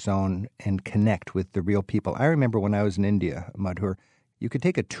comfort zone and connect with the real people. I remember when I was in India, Madhur, you could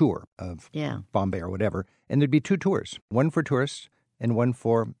take a tour of Bombay or whatever, and there'd be 2 tours, one for tourists and one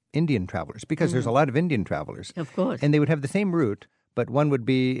for Indian travelers, because there's a lot of Indian travelers. Of course. And they would have the same route, but one would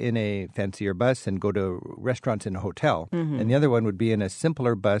be in a fancier bus and go to restaurants in a hotel, and the other one would be in a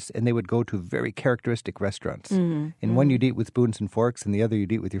simpler bus, and they would go to very characteristic restaurants. In one you'd eat with spoons and forks, and the other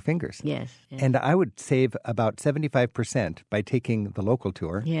you'd eat with your fingers. Yes. And I would save about 75% by taking the local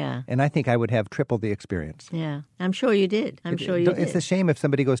tour. Yeah. And I think I would have triple the experience. Yeah. I'm sure you did. It's a shame if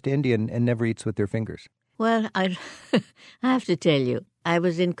somebody goes to India and never eats with their fingers. Well, I have to tell you, I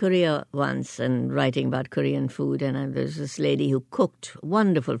was in Korea once and writing about Korean food, and there's this lady who cooked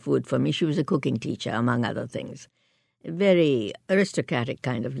wonderful food for me. She was a cooking teacher, among other things. A very aristocratic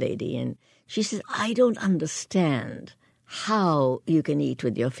kind of lady. And she says, I don't understand how you can eat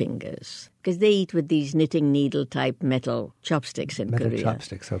with your fingers. Because they eat with these knitting needle type metal chopsticks in Korea. Metal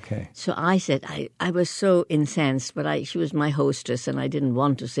chopsticks, okay. So I said, I was so incensed, but she was my hostess and I didn't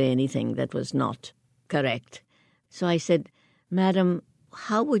want to say anything that was not correct. So I said, Madam,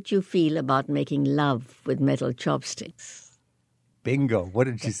 how would you feel about making love with metal chopsticks? Bingo. What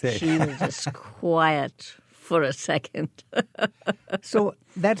did she say? She was just quiet for a second. So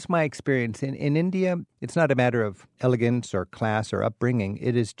that's my experience. In India, it's not a matter of elegance or class or upbringing.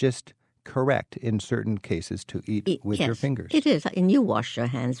 It is just correct in certain cases to eat with your fingers. It is. And you wash your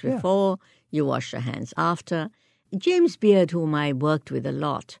hands before, you wash your hands after. James Beard, whom I worked with a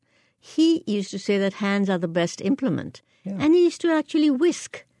lot, he used to say that hands are the best implement. Yeah. And he used to actually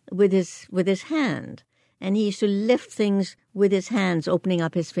whisk with his hand. And he used to lift things with his hands, opening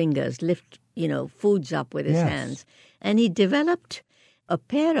up his fingers, lift, foods up with his hands. And he developed a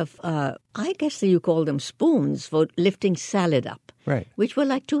pair of, I guess you call them spoons for lifting salad up. Right. Which were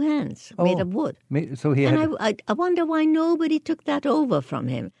like two hands made of wood. So he had... And I wonder why nobody took that over from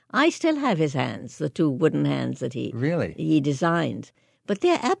him. I still have his hands, the two wooden hands that he designed. But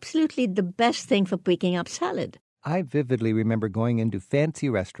they're absolutely the best thing for picking up salad. I vividly remember going into fancy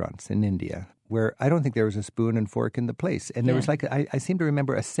restaurants in India where I don't think there was a spoon and fork in the place. And there was I seem to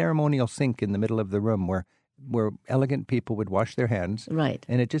remember a ceremonial sink in the middle of the room where elegant people would wash their hands. Right.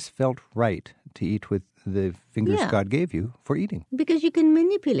 And it just felt right to eat with the fingers God gave you for eating. Because you can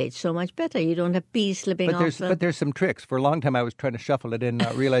manipulate so much better. You don't have peas slipping off. But there's some tricks. For a long time I was trying to shuffle it in,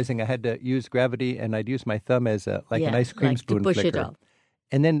 not realizing I had to use gravity, and I'd use my thumb as an ice cream spoon to push flicker. It off.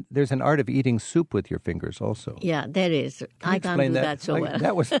 And then there's an art of eating soup with your fingers also. Yeah, there is. I can't do that so well.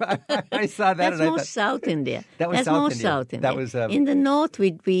 That was I saw that. That's more South India. That's more South India. That was in the North,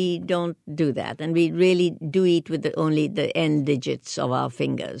 we don't do that, and we really do eat with only the end digits of our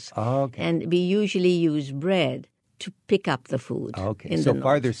fingers. Oh, okay. And we usually use bread to pick up the food. Okay. So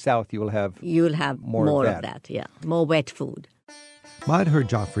farther south, you'll have more of that. Yeah, more wet food. Madhur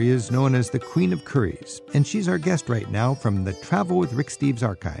Jaffrey is known as the Queen of Curries, and she's our guest right now from the Travel with Rick Steves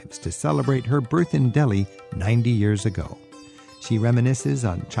archives to celebrate her birth in Delhi 90 years ago. She reminisces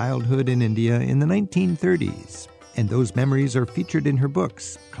on childhood in India in the 1930s, and those memories are featured in her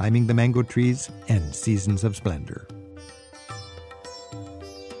books, Climbing the Mango Trees and Seasons of Splendor.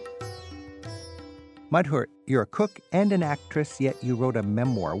 Madhur, you're a cook and an actress, yet you wrote a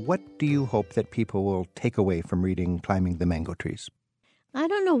memoir. What do you hope that people will take away from reading Climbing the Mango Trees? I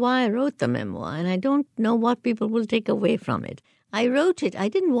don't know why I wrote the memoir, and I don't know what people will take away from it. I wrote it. I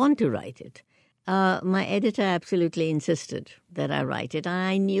didn't want to write it. My editor absolutely insisted that I write it.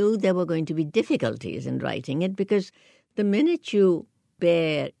 I knew there were going to be difficulties in writing it because the minute you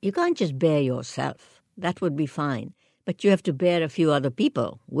can't just bear yourself. That would be fine. But you have to bear a few other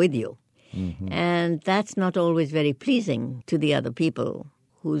people with you. Mm-hmm. And that's not always very pleasing to the other people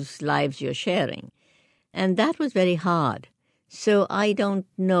whose lives you're sharing. And that was very hard. So I don't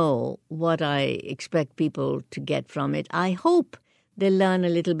know what I expect people to get from it. I hope they learn a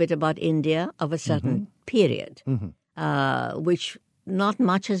little bit about India of a certain period, which not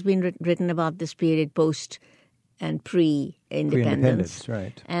much has been written about this period post and pre-independence.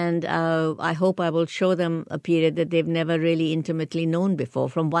 Right. And I hope I will show them a period that they've never really intimately known before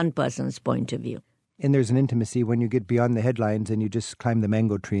from one person's point of view. And there's an intimacy when you get beyond the headlines and you just climb the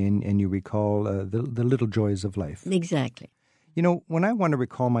mango tree and you recall the little joys of life. Exactly. You know, when I want to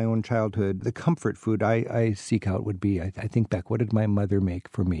recall my own childhood, the comfort food I seek out would be, I think back, what did my mother make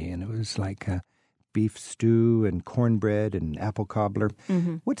for me? And it was like beef stew and cornbread and apple cobbler.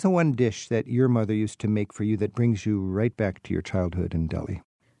 Mm-hmm. What's the one dish that your mother used to make for you that brings you right back to your childhood in Delhi?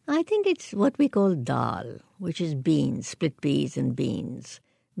 I think it's what we call dal, which is beans, split peas and beans,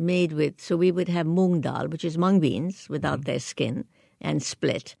 made with, so we would have moong dal, which is mung beans without their skin, and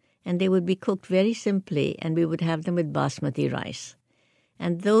split. And they would be cooked very simply, and we would have them with basmati rice.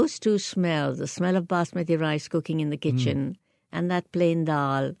 And those two smells, the smell of basmati rice cooking in the kitchen and that plain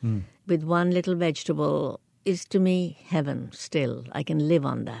dal with one little vegetable is to me heaven still. I can live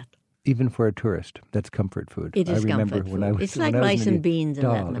on that. Even for a tourist, that's comfort food. It is comfort food. It's like rice and beans in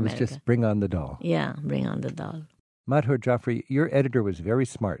Latin America. It was just bring on the dal. Yeah, bring on the dal. Madhur Jaffrey, your editor was very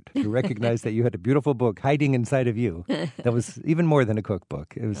smart to recognize that you had a beautiful book hiding inside of you. That was even more than a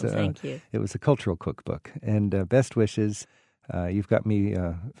cookbook. It was thank you. It was a cultural cookbook. And best wishes. You've got me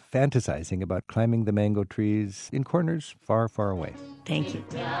fantasizing about climbing the mango trees in corners far, far away. Thank you.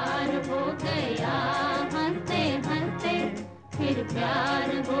 फिर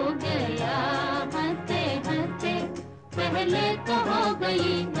प्यार हो गया हंसते हंसते पहले तो हो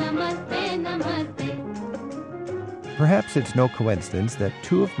गई नमस्ते नमस्ते. Perhaps it's no coincidence that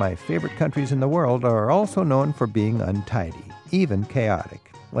two of my favorite countries in the world are also known for being untidy, even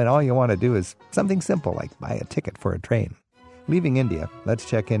chaotic, when all you want to do is something simple like buy a ticket for a train. Leaving India, let's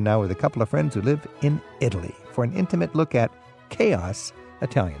check in now with a couple of friends who live in Italy for an intimate look at chaos,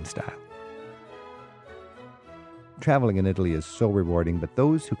 Italian style. Traveling in Italy is so rewarding, but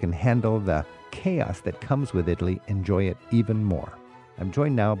those who can handle the chaos that comes with Italy enjoy it even more. I'm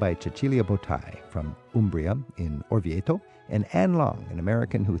joined now by Cecilia Bottai from Umbria in Orvieto and Anne Long, an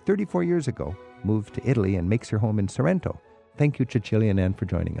American who 34 years ago moved to Italy and makes her home in Sorrento. Thank you, Cecilia and Anne, for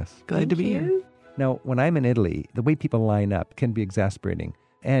joining us. Glad to be here. Now, when I'm in Italy, the way people line up can be exasperating.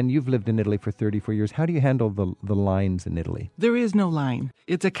 And you've lived in Italy for 34 years. How do you handle the lines in Italy? There is no line.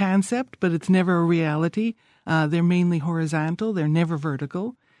 It's a concept, but it's never a reality. They're mainly horizontal. They're never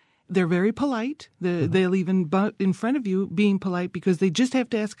vertical. They're very polite. They'll even butt in front of you being polite because they just have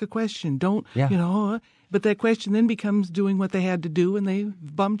to ask a question. But that question then becomes doing what they had to do and they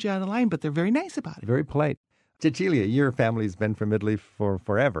bumped you out of line, but they're very nice about it. Very polite. Cecilia, your family's been from Italy for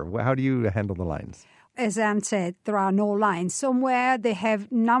forever. How do you handle the lines? As Anne said, there are no lines. Somewhere they have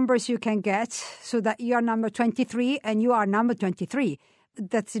numbers you can get so that you are number 23 and you are number 23.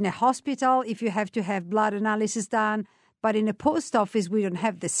 That's in a hospital if you have to have blood analysis done. But in a post office, we don't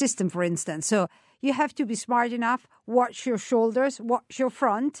have the system, for instance. So you have to be smart enough, watch your shoulders, watch your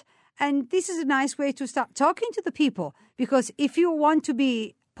front. And this is a nice way to start talking to the people. Because if you want to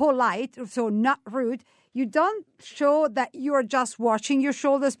be polite, so not rude, you don't show that you're just watching your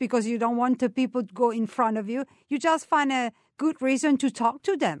shoulders because you don't want the people to go in front of you. You just find a good reason to talk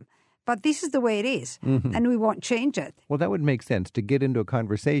to them. But this is the way it is, and we won't change it. Well, that would make sense to get into a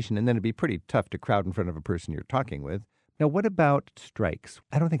conversation, and then it'd be pretty tough to crowd in front of a person you're talking with. Now, what about strikes?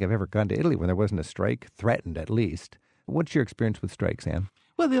 I don't think I've ever gone to Italy when there wasn't a strike, threatened at least. What's your experience with strikes, Anne?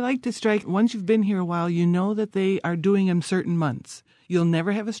 Well, they like to strike. Once you've been here a while, you know that they are doing them certain months. You'll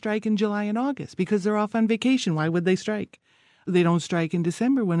never have a strike in July and August because they're off on vacation. Why would they strike? They don't strike in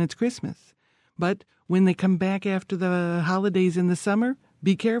December when it's Christmas. But when they come back after the holidays in the summer,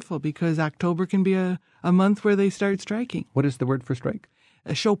 be careful because October can be a month where they start striking. What is the word for strike?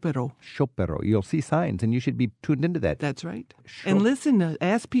 Sciopero. Sciopero. You'll see signs, and you should be tuned into that. That's right. And listen,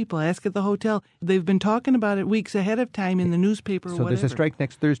 ask people, ask at the hotel. They've been talking about it weeks ahead of time in the newspaper or whatever. So there's a strike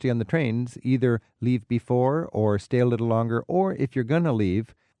next Thursday on the trains. Either leave before or stay a little longer, or if you're going to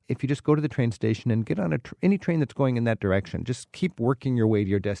leave, if you just go to the train station and get on any train that's going in that direction, just keep working your way to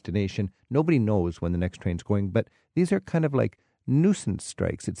your destination. Nobody knows when the next train's going, but these are kind of like nuisance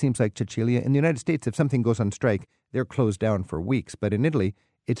strikes. It seems like, Cecilia, in the United States, if something goes on strike, they're closed down for weeks. But in Italy,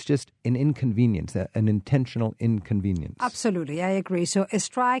 it's just an inconvenience, an intentional inconvenience. Absolutely, I agree. So a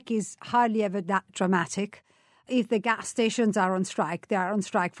strike is hardly ever that dramatic. If the gas stations are on strike, they are on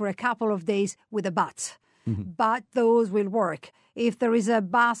strike for a couple of days with a but. But those will work. If there is a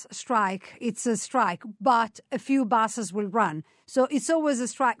bus strike, it's a strike, but a few buses will run. So it's always a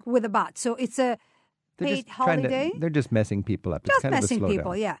strike with a but. So it's a paid holiday. They're just messing people up. Just it's kind messing of a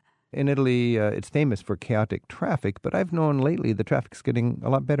people, yeah. In Italy, it's famous for chaotic traffic, but I've known lately the traffic's getting a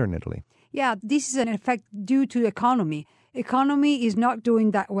lot better in Italy. Yeah, this is an effect due to economy. Economy is not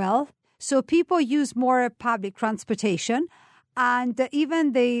doing that well. So people use more public transportation and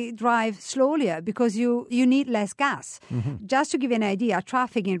even they drive slowly because you need less gas. Just to give you an idea,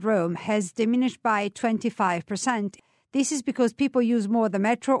 traffic in Rome has diminished by 25%. This is because people use more the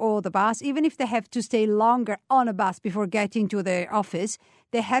metro or the bus. Even if they have to stay longer on a bus before getting to their office,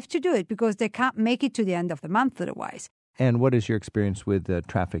 they have to do it because they can't make it to the end of the month otherwise. And what is your experience with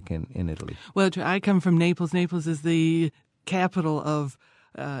traffic in Italy? Well, I come from Naples. Naples is the capital of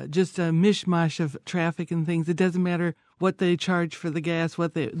just a mishmash of traffic and things. It doesn't matter what they charge for the gas,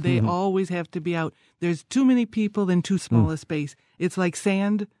 what they always have to be out. There's too many people in too small a space. It's like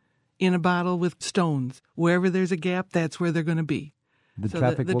sand in a bottle with stones. Wherever there's a gap, that's where they're going to be. The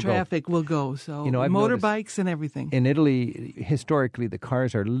traffic will go. So motorbikes and everything. In Italy, historically, the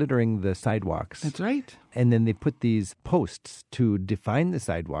cars are littering the sidewalks. That's right. And then they put these posts to define the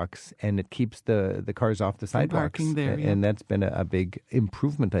sidewalks, and it keeps the cars off the sidewalks. Parking there, yeah. And that's been a big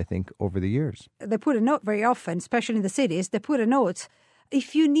improvement, I think, over the years. They put a note very often, especially in the cities, they put a note,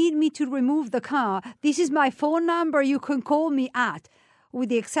 if you need me to remove the car, this is my phone number you can call me at, with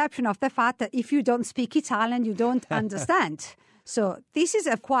the exception of the fact that if you don't speak Italian, you don't understand. So this is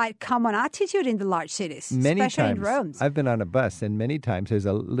a quite common attitude in the large cities, especially in Rome. I've been on a bus, and many times there's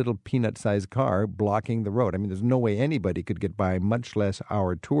a little peanut-sized car blocking the road. I mean, there's no way anybody could get by, much less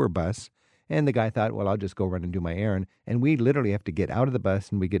our tour bus. And the guy thought, well, I'll just go run and do my errand. And we literally have to get out of the bus,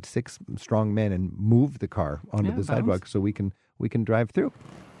 and we get 6 strong men and move the car onto the sidewalk so we can drive through.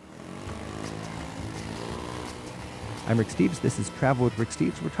 I'm Rick Steves. This is Travel with Rick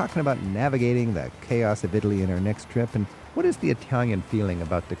Steves. We're talking about navigating the chaos of Italy in our next trip. And what is the Italian feeling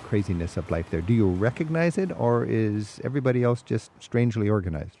about the craziness of life there? Do you recognize it, or is everybody else just strangely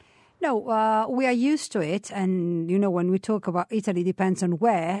organized? No, we are used to it. And, when we talk about Italy, depends on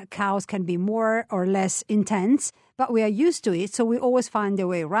where. Chaos can be more or less intense, but we are used to it, so we always find a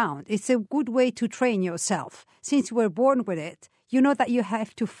way around. It's a good way to train yourself. Since you were born with it, you know that you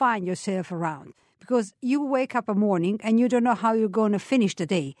have to find yourself around. Because you wake up a morning and you don't know how you're going to finish the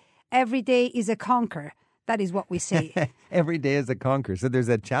day. Every day is a conquer. That is what we say. Every day is a conquer. So there's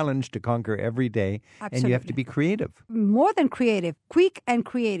a challenge to conquer every day. Absolutely. And you have to be creative. More than creative, quick and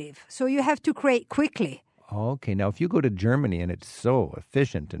creative. So you have to create quickly. Okay. Now, if you go to Germany and it's so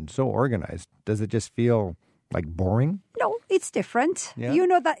efficient and so organized, does it just feel like boring? No, it's different. Yeah. You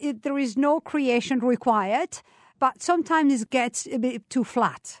know that there is no creation required, but sometimes it gets a bit too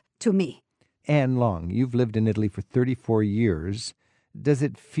flat to me. Anne Long, you've lived in Italy for 34 years. Does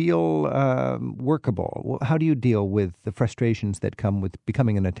it feel workable? How do you deal with the frustrations that come with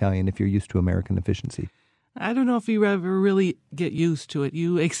becoming an Italian if you're used to American efficiency? I don't know if you ever really get used to it.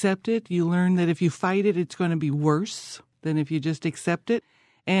 You accept it. You learn that if you fight it, it's going to be worse than if you just accept it.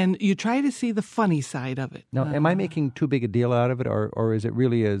 And you try to see the funny side of it. Now, am I making too big a deal out of it, or is it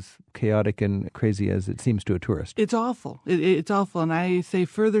really as chaotic and crazy as it seems to a tourist? It's awful. It's awful. And I say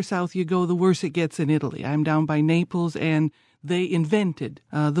further south you go, the worse it gets in Italy. I'm down by Naples, and they invented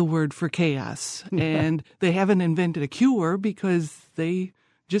the word for chaos. And they haven't invented a cure because they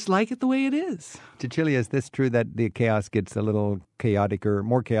just like it the way it is. Cecilia, is this true that the chaos gets a little chaotic or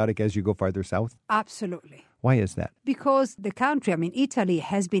more chaotic as you go farther south? Absolutely. Why is that? Because the country, Italy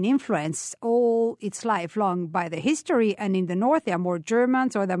has been influenced all its life long by the history. And in the north, there are more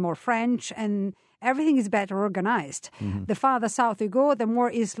Germans or there are more French, and everything is better organized. Mm-hmm. The farther south you go, the more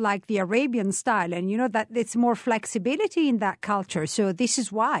is like the Arabian style. And you know that it's more flexibility in that culture. So this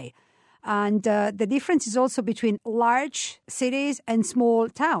is why. And the difference is also between large cities and small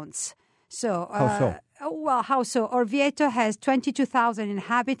towns. So, how so? Well, how so? Orvieto has 22,000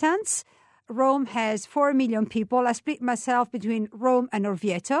 inhabitants. Rome has 4 million people. I split myself between Rome and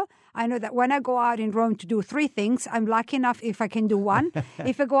Orvieto. I know that when I go out in Rome to do 3 things, I'm lucky enough if I can do 1.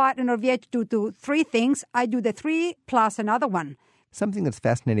 If I go out in Orvieto to do 3 things, I do the 3 plus another 1. Something that's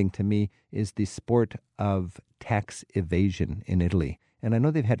fascinating to me is the sport of tax evasion in Italy. And I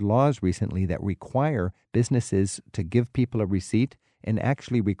know they've had laws recently that require businesses to give people a receipt and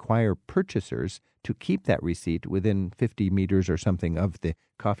actually require purchasers to keep that receipt within 50 meters or something of the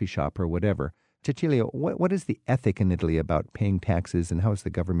coffee shop or whatever. Cecilia, what is the ethic in Italy about paying taxes, and how is the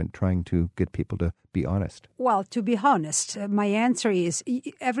government trying to get people to be honest? Well, to be honest, my answer is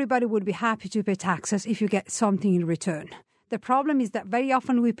everybody would be happy to pay taxes if you get something in return. The problem is that very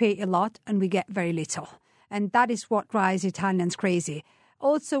often we pay a lot and we get very little. And that is what drives Italians crazy.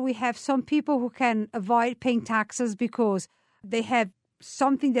 Also, we have some people who can avoid paying taxes because they have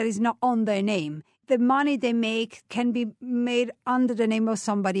something that is not on their name. The money they make can be made under the name of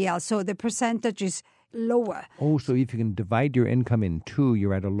somebody else, so the percentage is lower. Oh, so if you can divide your income in 2,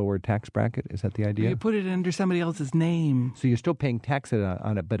 you're at a lower tax bracket? Is that the idea? You put it under somebody else's name. So you're still paying tax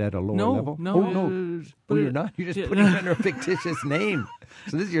on it, but at a lower level? No. Oh, no. You're not? You're just putting it under a fictitious name.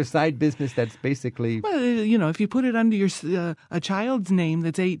 So this is your side business that's basically... Well, if you put it under a child's name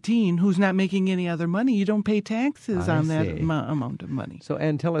that's 18 who's not making any other money, you don't pay taxes on that amount of money. So,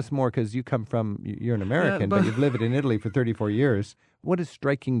 Anne, tell us more, because you're an American, but you've lived in Italy for 34 years. What is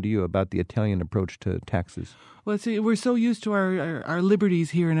striking to you about the Italian approach to taxes? Well, see, we're so used to our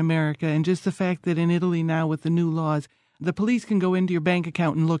liberties here in America, and just the fact that in Italy now with the new laws, the police can go into your bank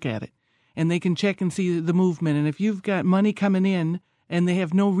account and look at it, and they can check and see the movement. And if you've got money coming in and they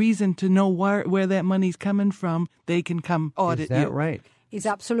have no reason to know where that money's coming from, they can come audit you. Is that right? It's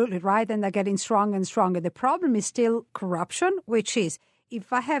absolutely right, and they're getting stronger and stronger. The problem is still corruption, which is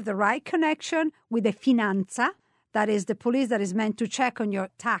if I have the right connection with the finanza, that is the police that is meant to check on your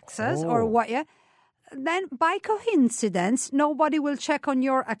taxes or what, then by coincidence, nobody will check on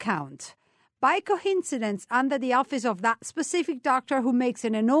your account. By coincidence, under the office of that specific doctor who makes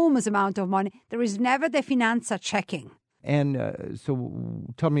an enormous amount of money, there is never the finanza checking. And so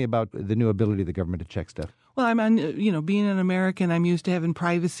tell me about the new ability of the government to check stuff. Well, being an American, I'm used to having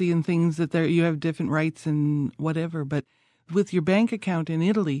privacy and things that you have different rights and whatever. But with your bank account in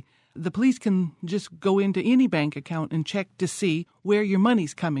Italy, the police can just go into any bank account and check to see where your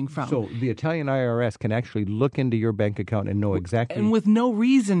money's coming from. So the Italian IRS can actually look into your bank account and know exactly. And with no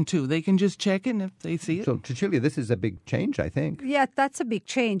reason to. They can just check it, and if they see it. So, Cecilia, this is a big change, I think. Yeah, that's a big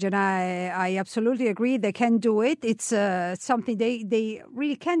change, and I absolutely agree. They can do it. It's something they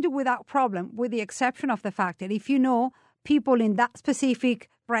really can do without problem, with the exception of the fact that if you know people in that specific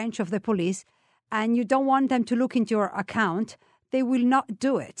branch of the police and you don't want them to look into your account, they will not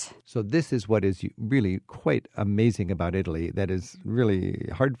do it. So this is what is really quite amazing about Italy. That is really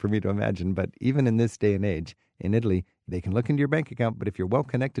hard for me to imagine. But even in this day and age, in Italy, they can look into your bank account. But if you're well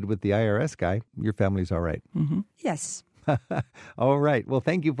connected with the IRS guy, your family's all right. Mm-hmm. Yes. All right. Well,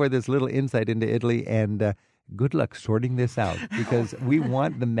 thank you for this little insight into Italy. And good luck sorting this out, because we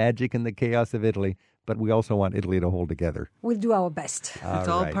want the magic and the chaos of Italy, but we also want Italy to hold together. We'll do our best. It's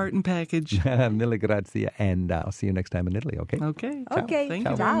all part and package. Mille grazie, and I'll see you next time in Italy, okay? Okay. Ciao. Okay. Thank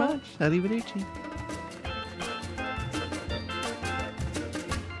Ciao. you very much. Arrivederci.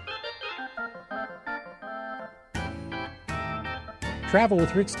 Travel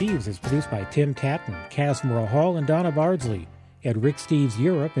with Rick Steves is produced by Tim Tatton, Casimira Hall, and Donna Bardsley at Rick Steves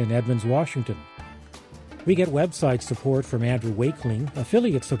Europe in Edmonds, Washington. We get website support from Andrew Wakeling,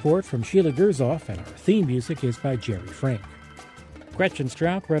 affiliate support from Sheila Gerzoff, and our theme music is by Jerry Frank. Gretchen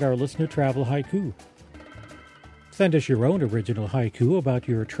Straub read our listener travel haiku. Send us your own original haiku about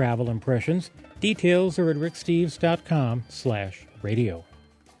your travel impressions. Details are at ricksteves.com/radio.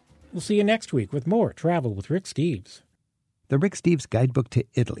 We'll see you next week with more Travel with Rick Steves. The Rick Steves Guidebook to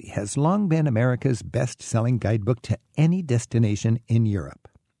Italy has long been America's best-selling guidebook to any destination in Europe.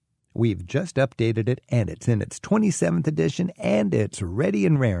 We've just updated it, and it's in its 27th edition, and it's ready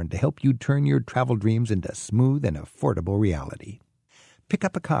and raring to help you turn your travel dreams into smooth and affordable reality. Pick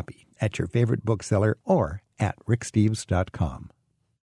up a copy at your favorite bookseller or at ricksteves.com.